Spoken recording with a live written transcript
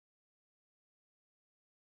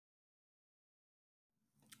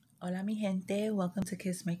Hola mi gente, welcome to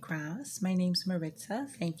Kiss My Crafts. My name's Maritza.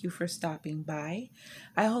 Thank you for stopping by.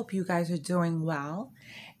 I hope you guys are doing well.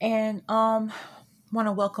 And want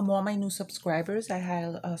to welcome all my new subscribers. I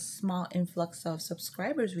had a small influx of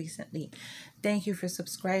subscribers recently. Thank you for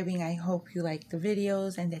subscribing. I hope you like the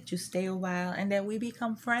videos and that you stay a while and that we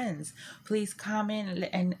become friends. Please comment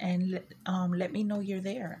and let me know you're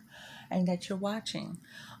there and that you're watching.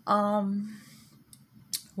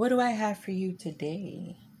 What do I have for you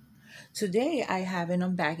today? Today I have an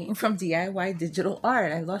unbagging from DIY Digital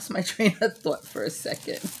Art. I lost my train of thought for a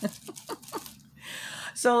second.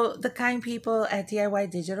 So the kind people at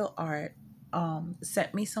DIY Digital Art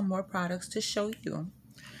sent me some more products to show you.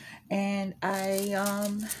 And I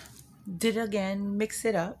did again mix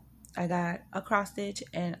it up. I got a cross stitch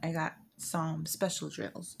and I got some special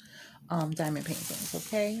drills, diamond paintings.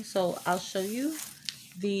 Okay, so I'll show you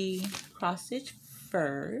the cross stitch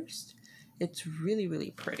first. It's really,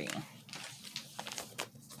 really pretty.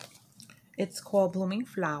 It's called Blooming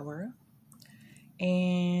Flower.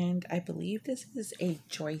 And I believe this is a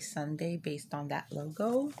Joy Sunday based on that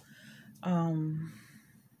logo.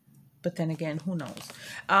 But then again, who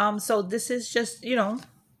knows? So this is just,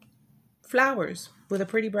 flowers with a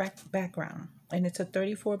pretty background. And it's a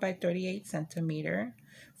 34 by 38 centimeter,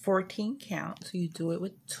 14 count. So you do it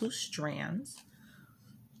with 2 strands.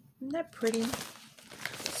 Isn't that pretty?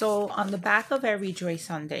 So on the back of every Joy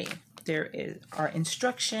Sunday, are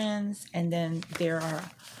instructions, and then there are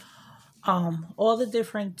all the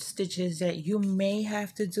different stitches that you may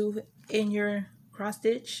have to do in your cross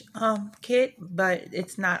stitch kit, but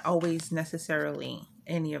it's not always necessarily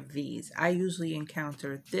any of these. I usually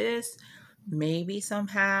encounter this, maybe some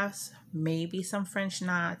halves, maybe some French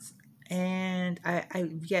knots, and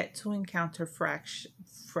I've yet to encounter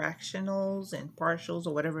fractionals and partials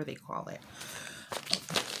or whatever they call it.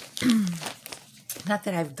 Not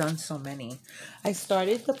that I've done so many. I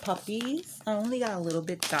started the puppies. I only got a little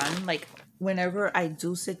bit done. Like whenever I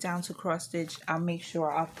do sit down to cross stitch, I'll make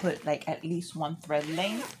sure I'll put like at least 1 thread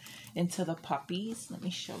length into the puppies. Let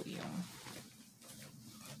me show you.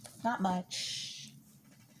 Not much.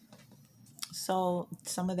 So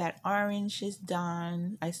some of that orange is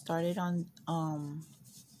done. I started on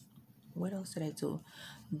what else did I do?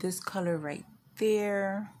 This color right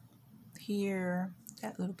there, here,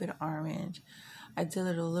 that little bit of orange. I did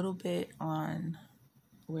it a little bit on,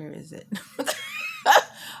 where is it?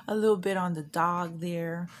 A little bit on the dog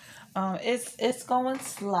there. It's going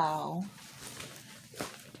slow.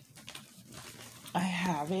 I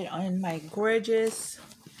have it on my gorgeous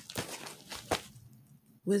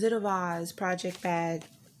Wizard of Oz project bag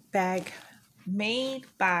made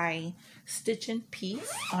by Stitch and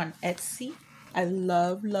Piece on Etsy. I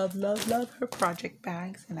love, love, love, love her project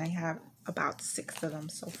bags, and I have about 6 of them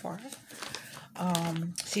so far.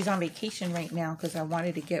 She's on vacation right now because I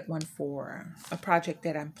wanted to get one for a project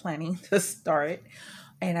that I'm planning to start,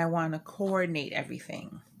 and I want to coordinate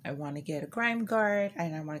everything. I want to get a grime guard,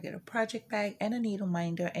 and I want to get a project bag and a needle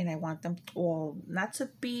minder, and I want them all not to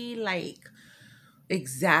be like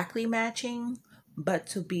exactly matching, but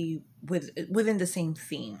to be within the same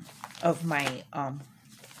theme of my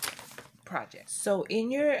project. So in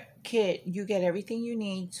your kit, you get everything you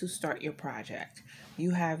need to start your project.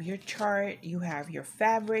 You have your chart, you have your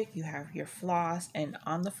fabric, you have your floss, and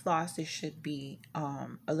on the floss there should be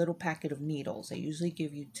a little packet of needles. I usually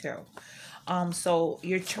give you 2. So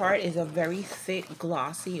your chart is a very thick,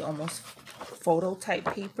 glossy, almost photo type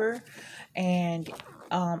paper, and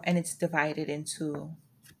it's divided into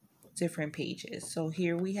different pages. So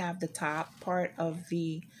here we have the top part of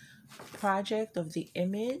the project of the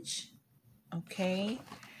image. Okay,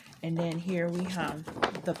 and then here we have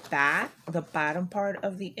the bottom part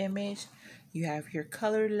of the image. You have your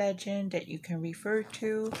color legend that you can refer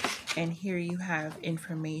to, and here you have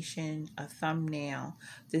information, a thumbnail.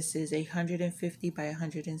 This is 150 by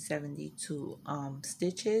 172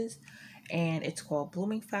 stitches, and it's called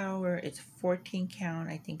Blooming Flower. It's 14 count.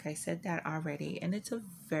 I think I said that already, and it's a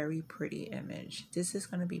very pretty image. This is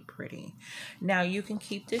going to be pretty. Now you can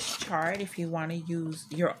keep this chart if you want to use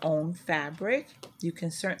your own fabric. You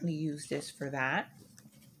can certainly use this for that.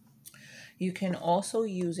 You can also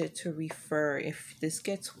use it to refer if this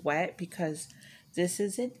gets wet, because this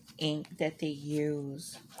is an ink that they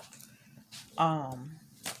use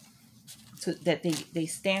that they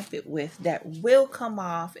stamp it with, that will come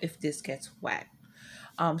off if this gets wet.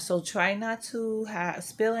 So try not to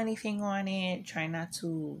spill anything on it. Try not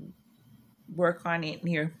to work on it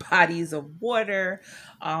near bodies of water,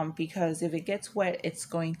 because if it gets wet, it's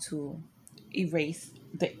going to erase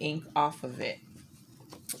the ink off of it.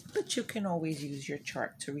 But you can always use your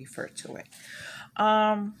chart to refer to it.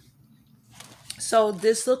 So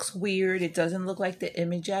this looks weird. It doesn't look like the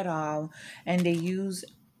image at all. And they use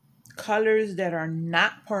colors that are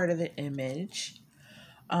not part of the image.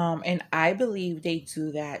 And I believe they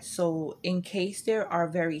do that. So in case there are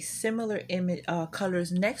very similar image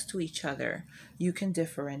colors next to each other, you can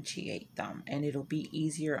differentiate them, and it'll be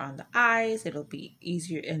easier on the eyes. It'll be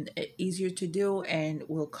easier and easier to do, and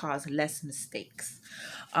will cause less mistakes.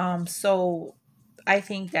 So I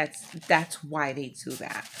think that's why they do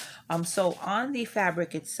that. So on the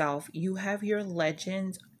fabric itself, you have your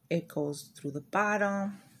legend. It goes through the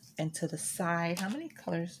bottom and to the side. How many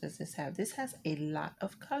colors does this have? This has a lot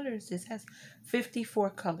of colors. This has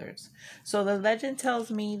 54 colors. So the legend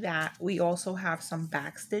tells me that we also have some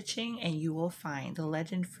back stitching, and you will find the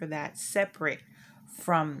legend for that separate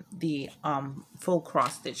from the full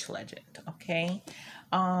cross stitch legend. Okay.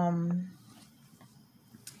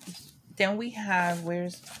 Then we have, where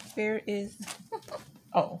is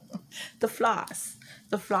oh, the floss.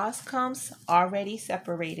 The floss comes already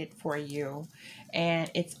separated for you,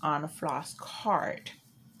 and it's on a floss card.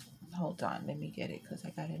 Hold on, let me get it because I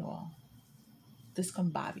got it all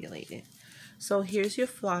discombobulated. So here's your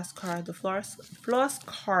floss card. The floss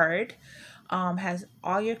card has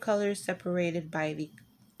all your colors separated by the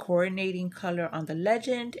coordinating color on the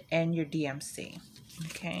legend and your DMC.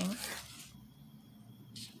 Okay.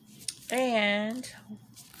 And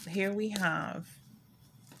here we have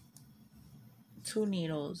 2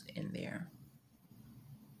 needles in there.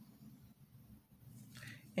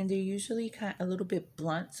 And they're usually kind of a little bit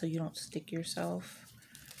blunt, so you don't stick yourself.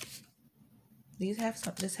 This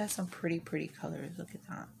has some pretty colors. Look at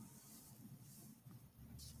that.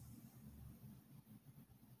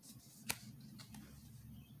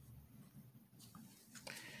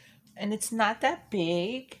 And it's not that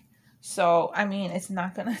big, so I mean, it's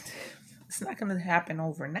not gonna it's not gonna happen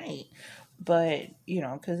overnight. But you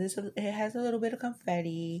know, because it has a little bit of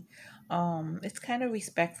confetti. It's kind of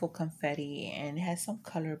respectful confetti, and it has some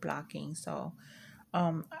color blocking. So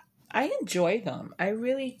um, I enjoy them. I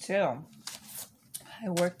really do. I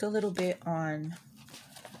worked a little bit on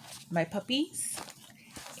my puppies,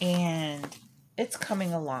 and it's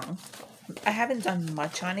coming along. I haven't done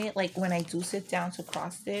much on it. Like when I do sit down to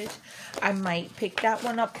cross stitch, I might pick that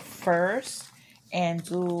one up first and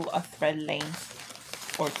do a thread length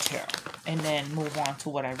or two, and then move on to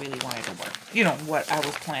what I really wanted to work. You know, what I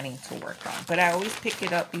was planning to work on. But I always pick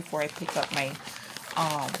it up before I pick up my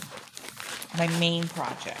my main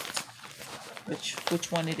project.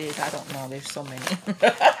 Which one it is, I don't know. There's so many.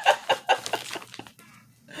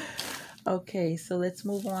 Okay, so let's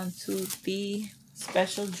move on to the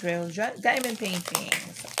special drill diamond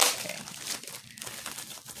paintings. Okay.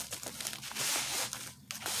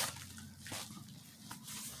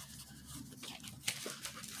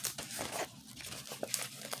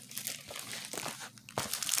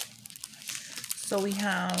 So we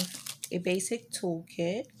have a basic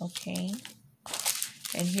toolkit, okay?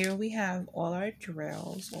 And here we have all our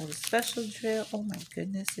drills, all the special drill. Oh my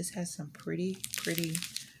goodness, this has some pretty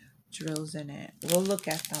drills in it. We'll look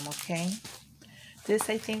at them, okay? This,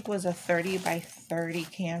 I think, was a 30 by 30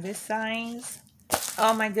 canvas size.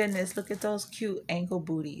 Oh my goodness, look at those cute ankle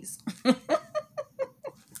booties.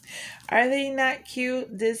 Are they not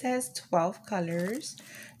cute? This has 12 colors.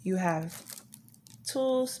 You have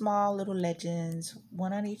 2 small little legends,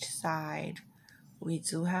 one on each side. We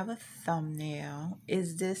do have a thumbnail.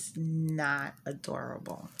 Is this not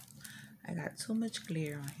adorable? I got too much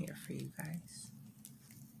glare on here for you guys.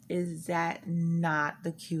 Is that not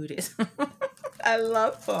the cutest? I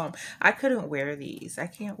love them. I couldn't wear these. I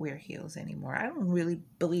can't wear heels anymore. I don't really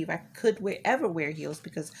believe I could ever wear heels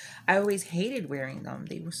because I always hated wearing them.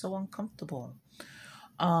 They were so uncomfortable.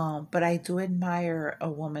 But I do admire a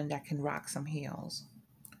woman that can rock some heels.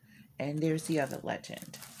 And there's the other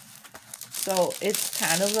legend. So it's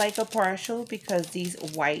kind of like a partial because these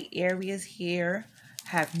white areas here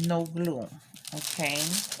have no glue. Okay.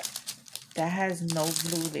 That has no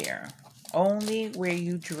glue there. Only where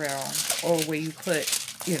you drill or where you put,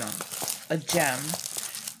 you know, a gem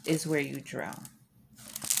is where you drill.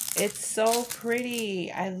 It's so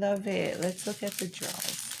pretty. I love it. Let's look at the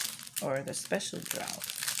drills or the special drills.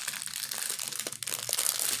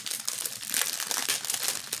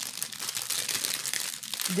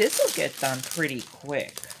 This will get done pretty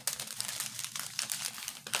quick.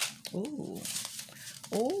 Ooh.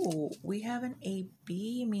 Oh, we have an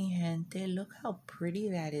AB, mi gente. Look how pretty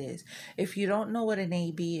that is. If you don't know what an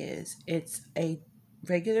AB is, it's a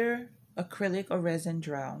regular acrylic or resin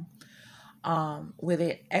drill with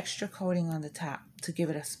an extra coating on the top to give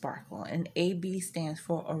it a sparkle. And AB stands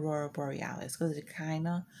for Aurora Borealis because it kind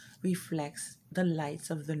of reflects the lights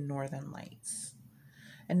of the northern lights.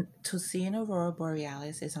 And to see an aurora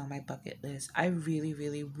borealis is on my bucket list. I really,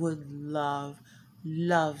 really would love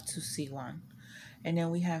to see one. And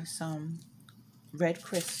then we have some red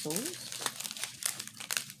crystals.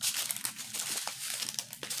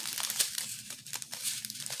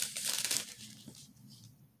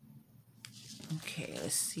 Okay,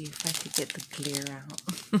 let's see if I could get the glare out.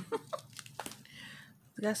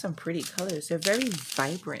 We got some pretty colors. They're very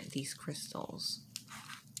vibrant, these crystals.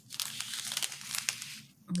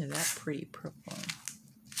 Look at that pretty purple.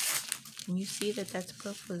 Can you see that that's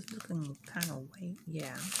purple? It's looking kind of white.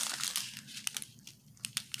 Yeah.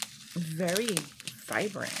 Very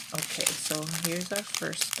vibrant. Okay, so here's our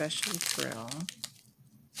first special drill.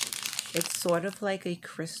 It's sort of like a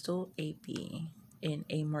crystal AB in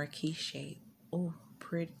a marquee shape. Oh,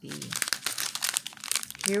 pretty.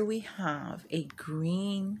 Here we have a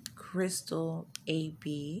green crystal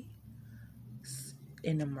AB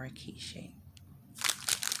in a marquee shape.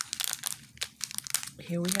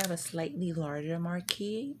 Here we have a slightly larger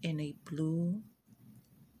marquee in a blue,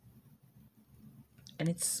 and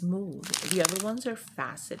it's smooth. The other ones are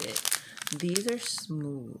faceted. These are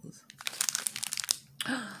smooth.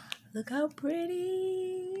 Look how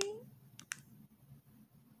pretty.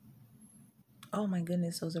 Oh my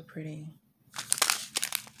goodness, those are pretty.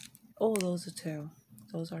 Oh, those are too.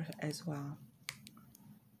 Those are as well.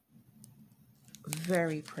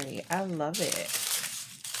 Very pretty. I love it.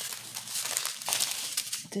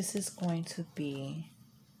 This is going to be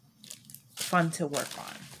fun to work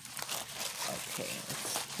on. Okay,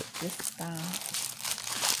 let's put this down.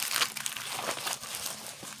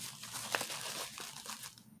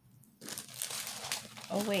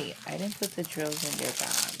 Oh wait, I didn't put the drills in their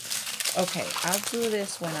bag. Okay, I'll do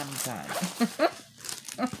this when I'm done.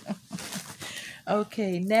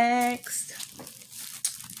 Okay, next.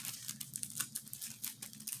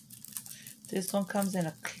 This one comes in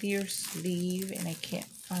a clear sleeve, and I can't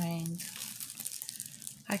find.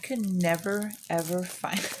 I could never ever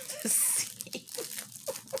find the sleeve.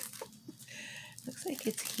 Looks like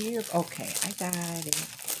it's here. Okay, I got it.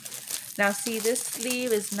 Now see, this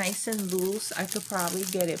sleeve is nice and loose. I could probably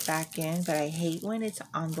get it back in, but I hate when it's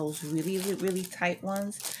on those really, really tight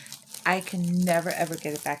ones. I can never ever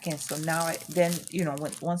get it back in. So now, then, you know,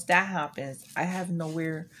 once that happens, I have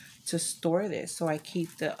nowhere to store this. So I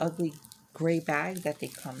keep the ugly gray bag that they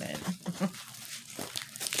come in.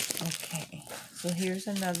 Okay, so here's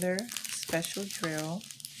another special drill.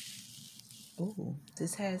 Oh,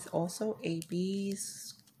 this has also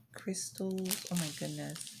ABs, crystals. Oh my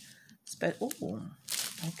goodness. Oh,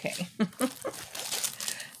 okay.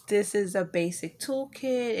 This is a basic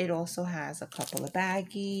toolkit. It also has a couple of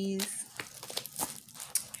baggies.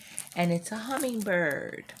 And it's a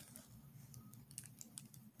hummingbird.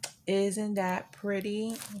 Isn't that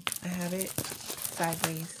pretty? I have it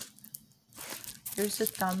sideways. Here's the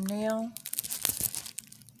thumbnail.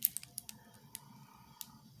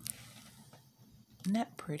 Isn't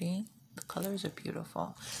that pretty? The colors are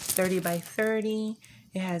beautiful. 30 by 30.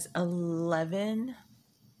 It has 11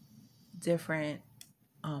 different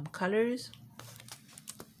colors.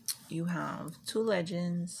 You have 2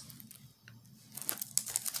 legends.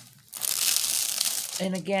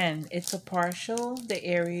 And again, it's a partial. The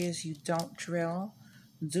areas you don't drill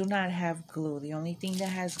do not have glue. The only thing that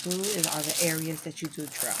has glue are the areas that you do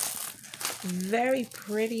drill. Very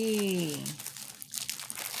pretty.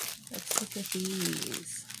 Let's look at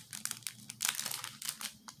these.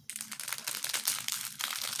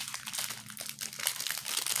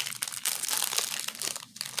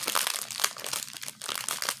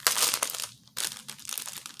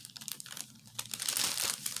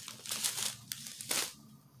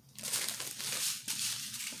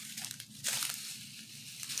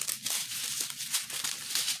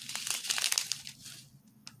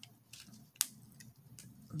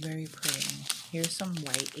 Very pretty. Here's some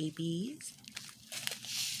white ABs.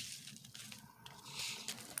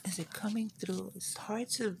 Is it coming through? It's hard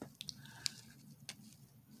to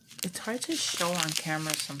show on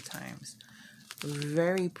camera sometimes.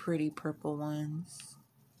 Very pretty purple ones.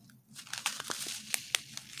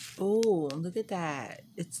 Oh, look at that.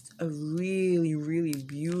 It's a really, really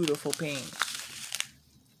beautiful pink.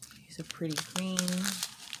 Here's a pretty green.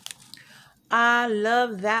 I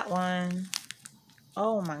love that one.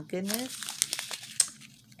 Oh my goodness.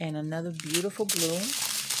 And another beautiful blue.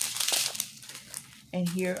 And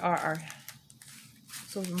here are our,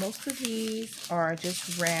 so most of these are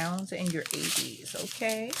just rounds and your ABs,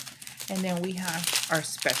 okay? And then we have our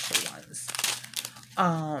special ones.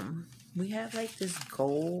 We have like this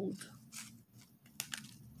gold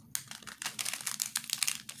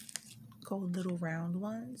little round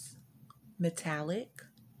ones, metallic.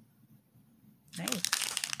 Nice.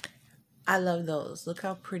 I love those. Look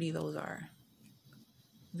how pretty those are.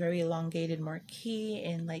 Very elongated marquee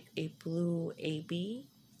in like a blue AB.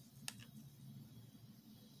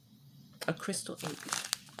 A crystal AB.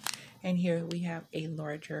 And here we have a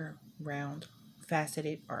larger round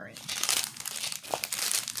faceted orange.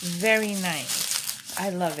 Very nice. I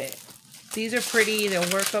love it. These are pretty. They'll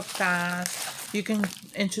work up fast. You can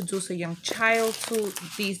introduce a young child to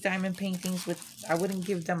these diamond paintings with, I wouldn't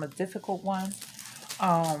give them a difficult one.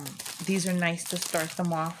 These are nice to start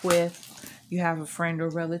them off with. You have a friend or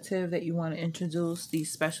relative that you want to introduce.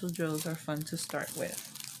 These special drills are fun to start with.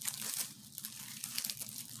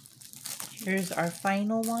 Here's our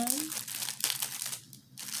final one.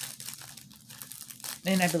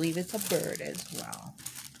 And I believe it's a bird as well.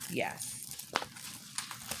 Yes.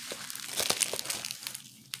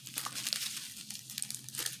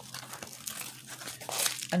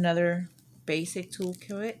 Another basic tool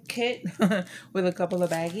kit with a couple of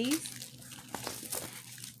baggies.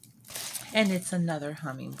 And it's another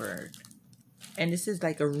hummingbird. And this is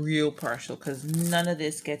like a real partial because none of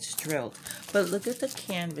this gets drilled. But look at the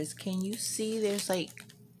canvas. Can you see there's like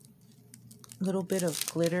a little bit of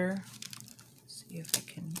glitter? Let's see if I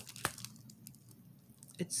can.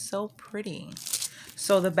 It's so pretty.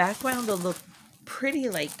 So the background will look pretty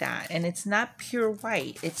like that. And it's not pure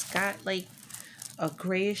white. It's got like a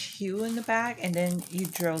grayish hue in the back. And then you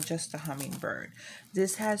drill just a hummingbird.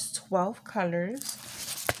 This has 12 colors.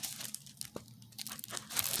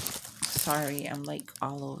 Sorry, I'm like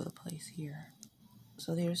all over the place here.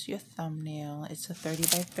 So there's your thumbnail. It's a 30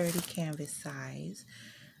 by 30 canvas size.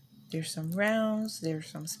 There's some rounds, there's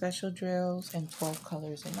some special drills, and 12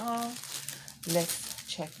 colors in all. Let's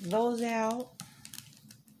check those out.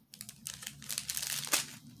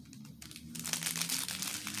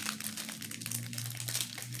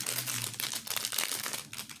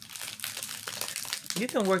 You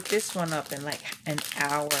can work this one up in like an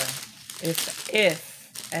hour, if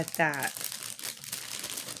at that.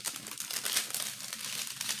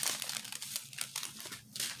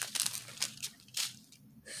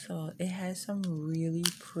 So it has some really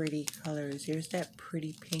pretty colors. Here's that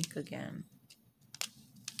pretty pink again.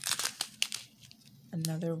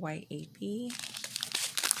 Another white AP.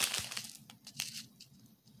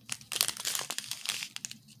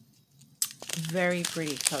 Very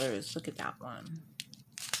pretty colors. Look at that one.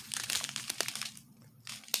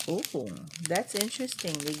 Oh, that's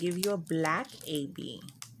interesting. They give you a black AB.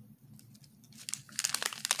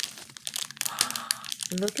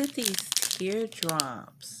 Look at these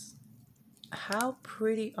teardrops. How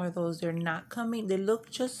pretty are those? They're not coming. They look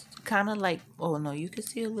just kind of like, oh no, you can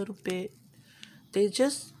see a little bit.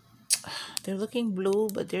 They're looking blue,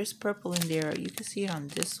 but there's purple in there. You can see it on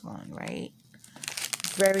this one, right?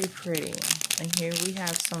 Very pretty. And here we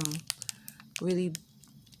have some really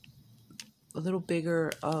a little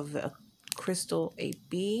bigger of a crystal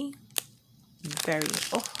AB. Very,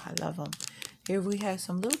 oh, I love them. Here we have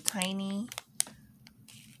some little tiny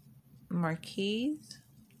marquees.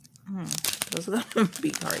 Those are gonna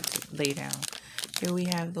be hard to lay down. Here we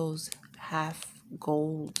have those half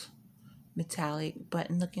gold metallic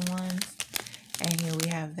button looking ones. And here we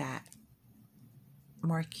have that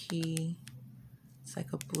marquee. It's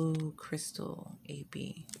like a blue crystal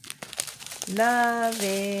AB. Love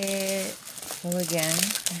it. So again,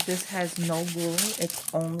 this has no glue.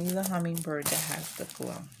 It's only the hummingbird that has the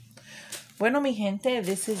glue. Bueno, mi gente,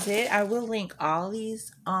 this is it. I will link all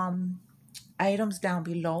these items down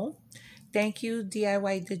below. Thank you,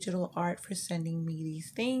 DIY Digital Art, for sending me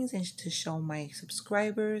these things and to show my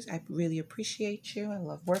subscribers. I really appreciate you. I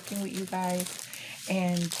love working with you guys.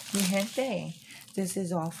 And mi gente, this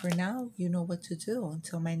is all for now. You know what to do.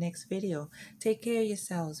 Until my next video, take care of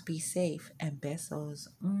yourselves, be safe, and besos.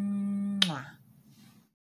 Mwah.